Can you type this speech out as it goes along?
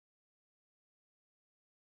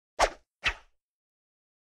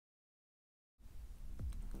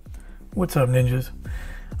What's up, ninjas?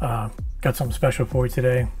 Got something special for you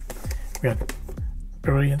today. We got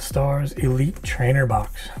Brilliant Stars Elite Trainer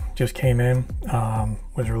Box. Just came in,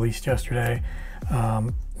 was released yesterday.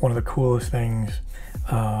 One of the coolest things,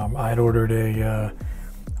 I had ordered a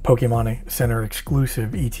Pokemon Center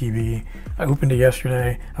exclusive ETB. I opened it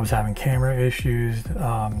yesterday. I was having camera issues.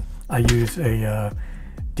 I used a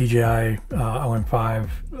DJI OM5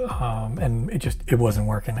 and it wasn't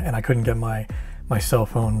working, and I couldn't get my cell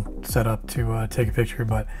phone set up to take a picture,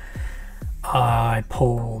 but I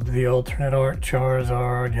pulled the alternate art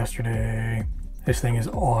Charizard yesterday. This thing is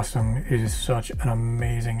awesome. It is such an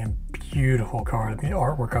amazing and beautiful card. The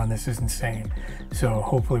artwork on this is insane. So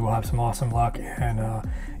hopefully we'll have some awesome luck and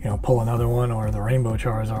you know, pull another one or the Rainbow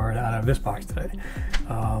Charizard out of this box today.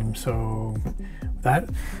 So that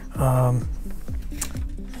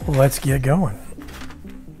let's get going.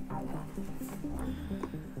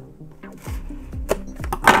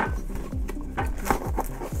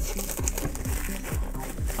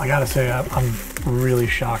 I gotta say, I'm really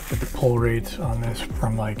shocked at the pull rates on this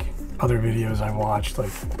from like other videos I've watched, like,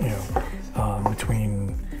 you know,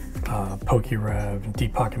 between PokeRev and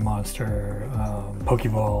Deep Pocket Monster,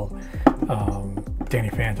 Pokeball, Danny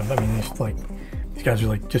Phantom. I mean, these guys are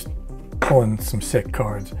like just pulling some sick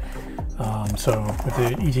cards. So with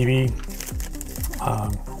the ETB,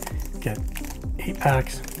 get 8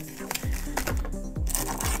 packs.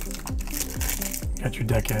 Got your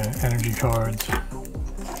deck of energy cards.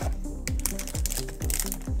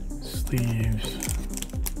 Sleeves,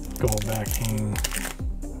 gold backing,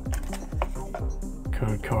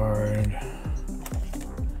 code card,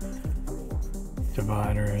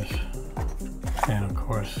 dividers, and of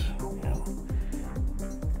course, you know,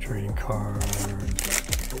 trading cards.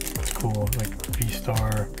 It's cool, like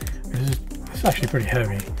V-Star. This is actually pretty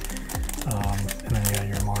heavy. And then you got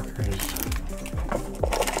your markers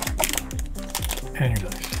and your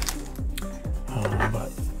dice.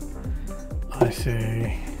 But I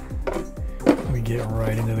say we get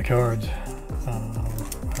right into the cards.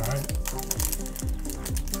 Alright.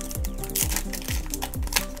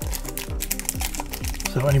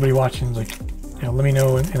 So anybody watching, like, you know, let me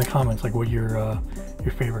know in the comments like what your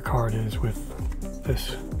favorite card is with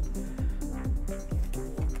this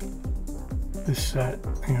set,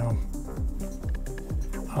 you know.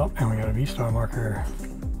 Oh, and we got a V-Star marker.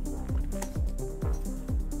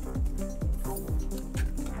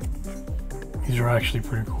 These are actually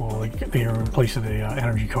pretty cool. Like, they replace the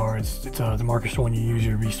energy cards. It's the marker's the one you use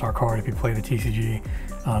your V-Star card if you play the TCG,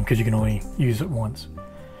 because you can only use it once.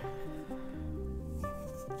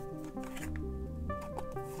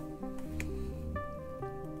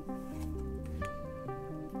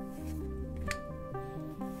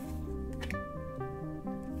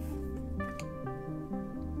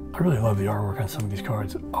 I really love the artwork on some of these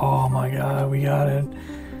cards. Oh my god, we got it.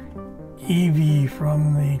 Eevee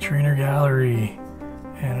from the Trainer Gallery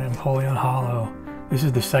and Empoleon Hollow. This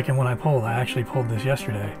is the second one I pulled. I actually pulled this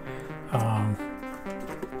yesterday.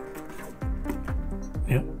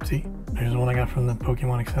 Yep, see? There's the one I got from the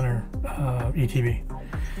Pokemon Center ETB.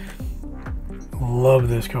 Love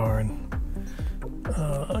this card.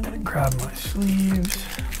 I'm gonna grab my sleeves.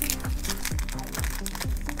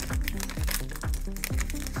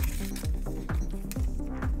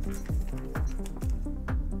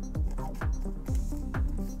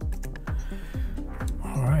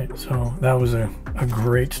 Alright, so that was a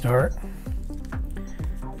great start.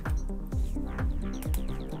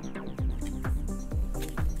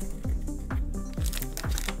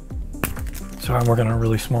 Sorry, I'm working on a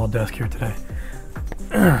really small desk here today.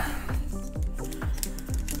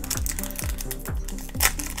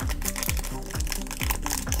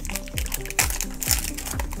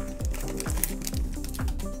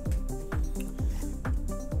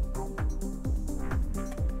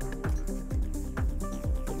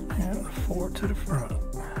 And 4 to the front.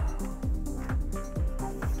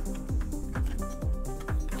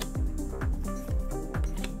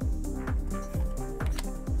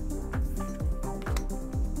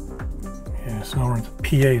 Yeah, snow.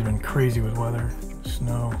 PA has been crazy with weather.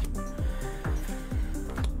 Snow.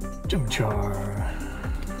 Chimchar.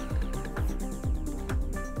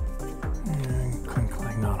 And Clink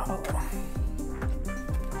Clank not hollow.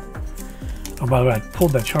 Oh, by the way, I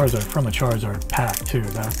pulled that Charizard from a Charizard pack too.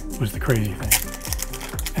 That was the crazy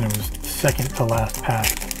thing. And it was second to last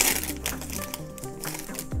pack.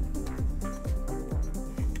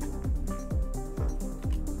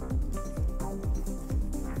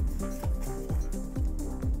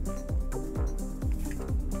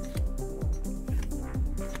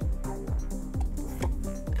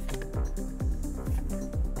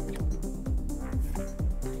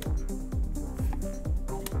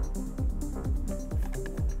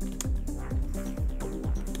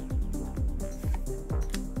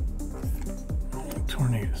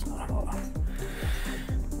 Tornadoes.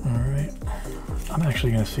 Alright. I'm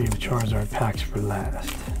actually going to save the Charizard packs for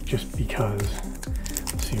last, just because.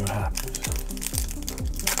 Let's see what happens.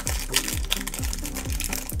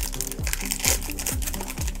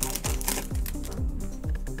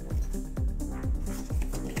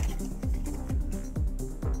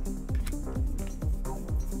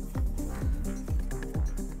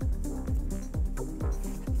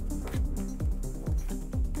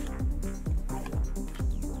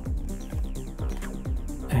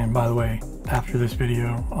 And by the way, after this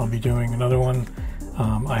video, I'll be doing another one.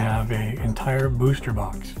 I have an entire booster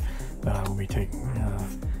box that I will be taking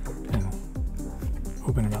and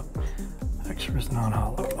opening up. Extras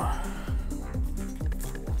non-hollow.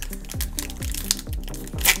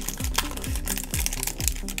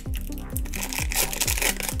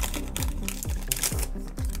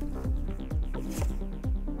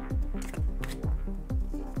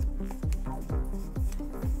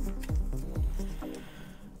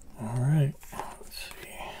 Alright, let's see.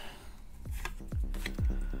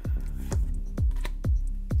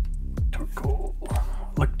 Torkoal,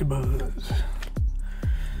 Electabuzz.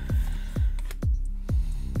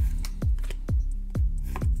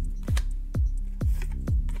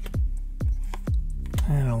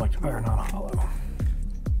 And Electivire non-hollow.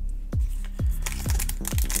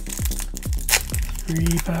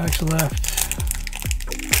 3 packs left.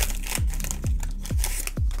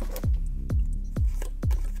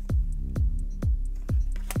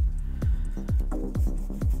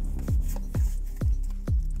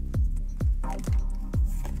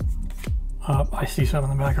 I see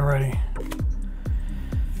something in the back already.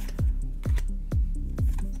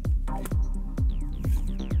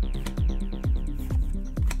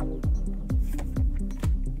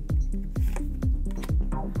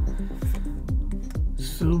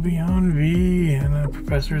 Sylveon V and a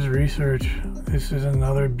Professor's Research. This is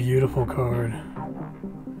another beautiful card.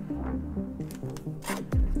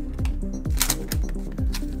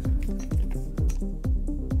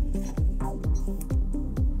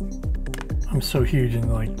 I'm so huge in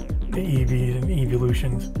like the EVs and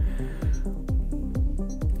evolutions.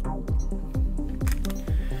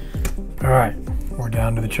 Alright, we're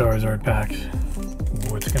down to the Charizard packs.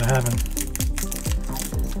 What's gonna happen?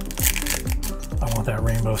 I want that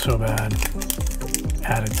rainbow so bad.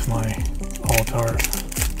 Added to my altar.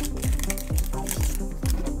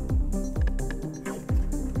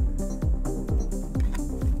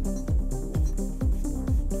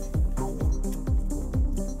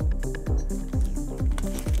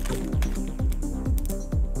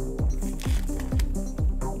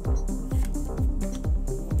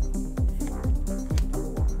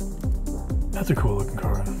 That's a cool looking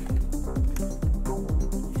card.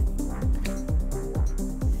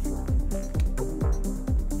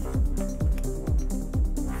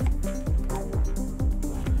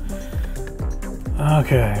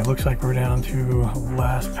 Okay, looks like we're down to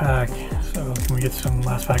last pack. So can we get some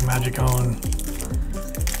last pack magic on?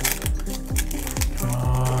 Come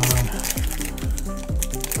on.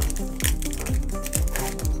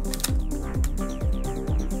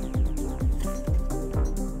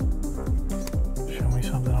 Show me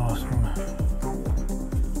something awesome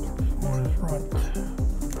for the front.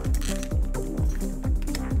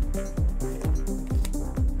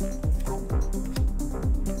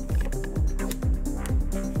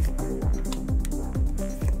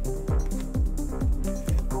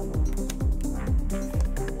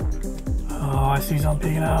 Oh, I see something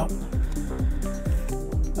peeking out.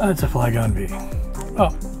 That's a Flygon V. Oh,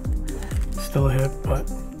 still a hit,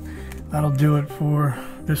 but that'll do it for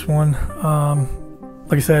this one.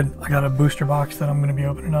 Like I said, I got a booster box that I'm going to be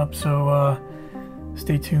opening up, so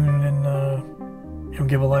stay tuned and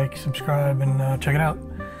give a like, subscribe, and check it out.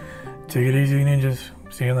 Take it easy, ninjas.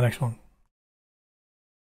 See you in the next one.